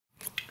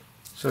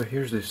So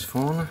here's this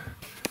phone,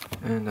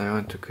 and I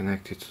want to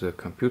connect it to the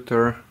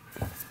computer.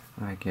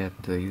 I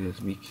get the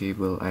USB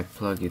cable, I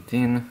plug it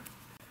in,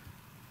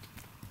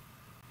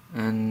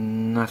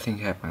 and nothing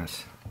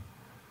happens.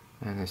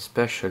 And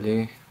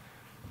especially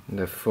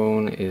the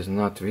phone is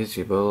not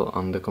visible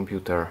on the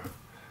computer,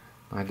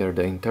 neither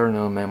the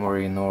internal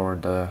memory nor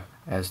the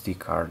SD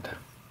card.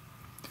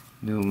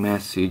 New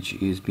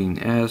message is being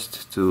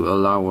asked to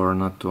allow or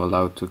not to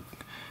allow to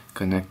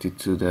connect it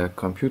to the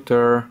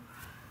computer.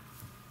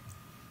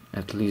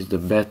 At least the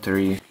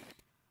battery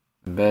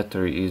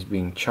is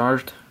being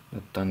charged, the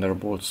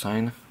Thunderbolt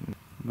sign,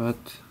 but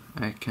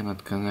I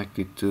cannot connect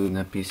it to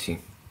the PC.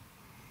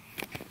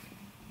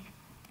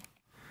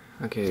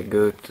 Okay,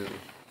 go to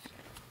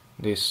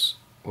this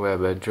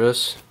web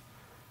address,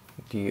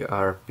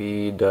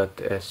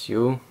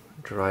 drp.su,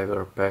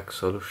 DriverPack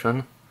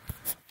solution,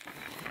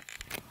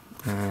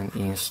 and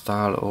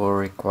install all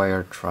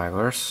required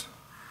drivers.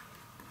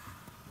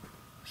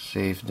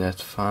 Save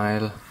that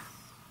file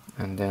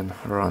and then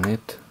run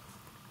it.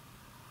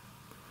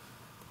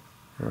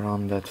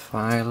 Run that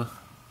file.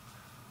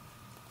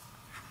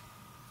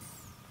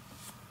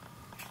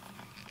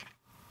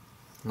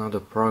 Now the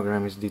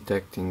program is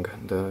detecting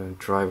the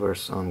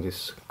drivers on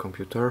this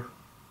computer.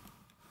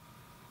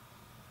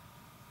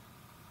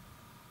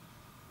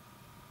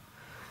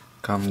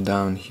 Come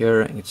down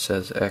here, it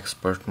says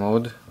expert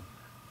mode.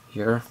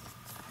 Here,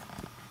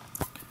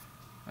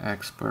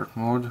 expert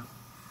mode.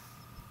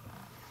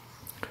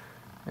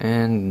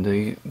 And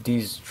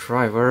these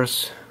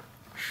drivers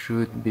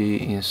should be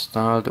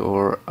installed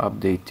or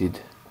updated.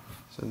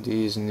 So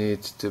these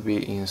need to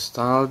be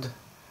installed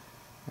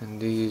and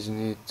these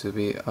need to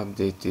be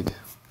updated.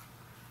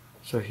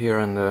 So here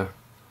on the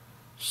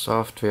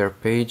software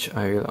page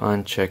I will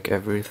uncheck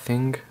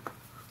everything.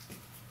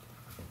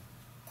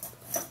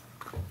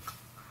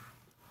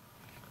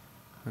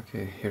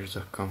 Okay, here's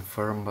a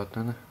confirm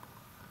button.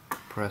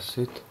 Press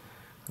it.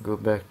 Go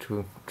back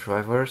to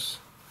drivers.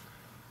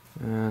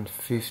 And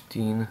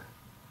 15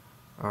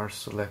 are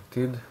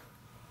selected: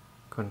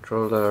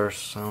 controller,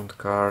 sound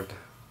card,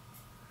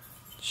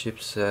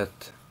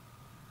 chipset,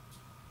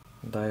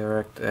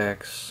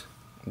 DirectX,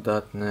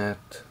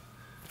 .NET,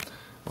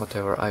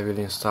 whatever. I will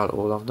install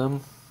all of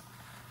them.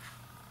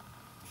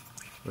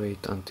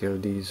 Wait until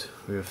these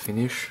will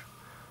finish.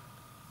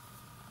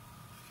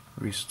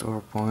 Restore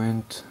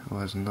point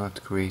was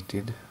not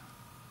created.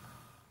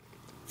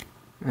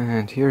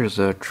 And here's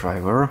a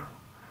driver.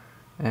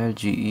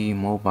 LGE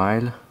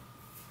mobile,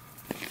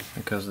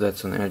 because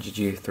that's an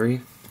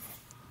LGG3.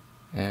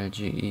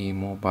 LGE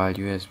mobile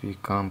USB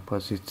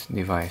composite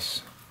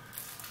device.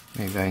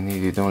 Maybe I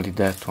needed only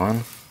that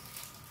one.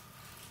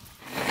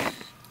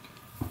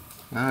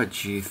 Now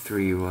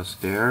G3 was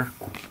there.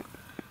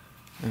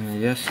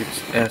 Yes,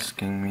 it's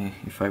asking me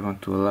if I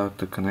want to allow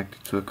to connect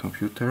it to a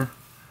computer.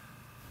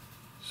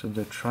 So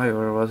the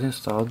driver was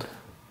installed.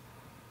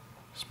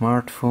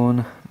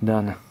 Smartphone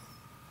done.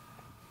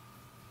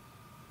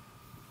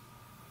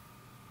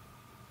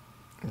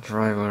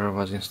 Driver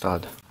was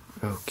installed.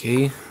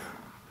 Okay,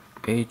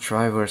 8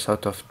 drivers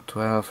out of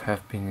 12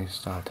 have been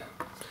installed.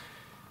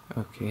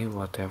 Okay,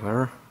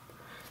 whatever.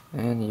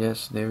 And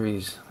yes, there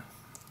is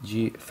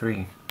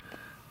G3.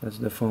 That's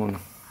the phone.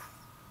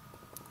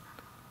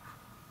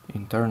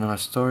 Internal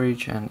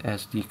storage and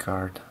SD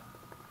card.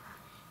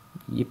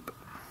 Yep.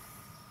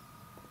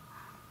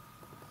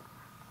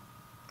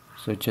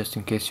 So just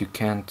in case you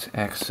can't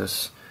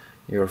access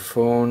your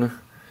phone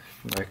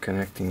by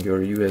connecting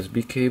your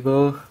USB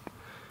cable,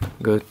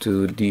 go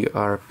to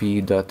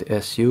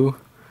drp.su,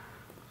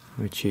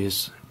 which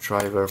is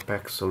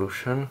DriverPack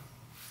solution.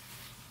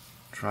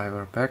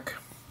 DriverPack.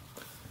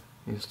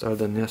 Install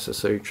the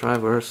necessary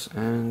drivers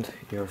and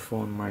your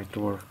phone might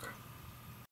work.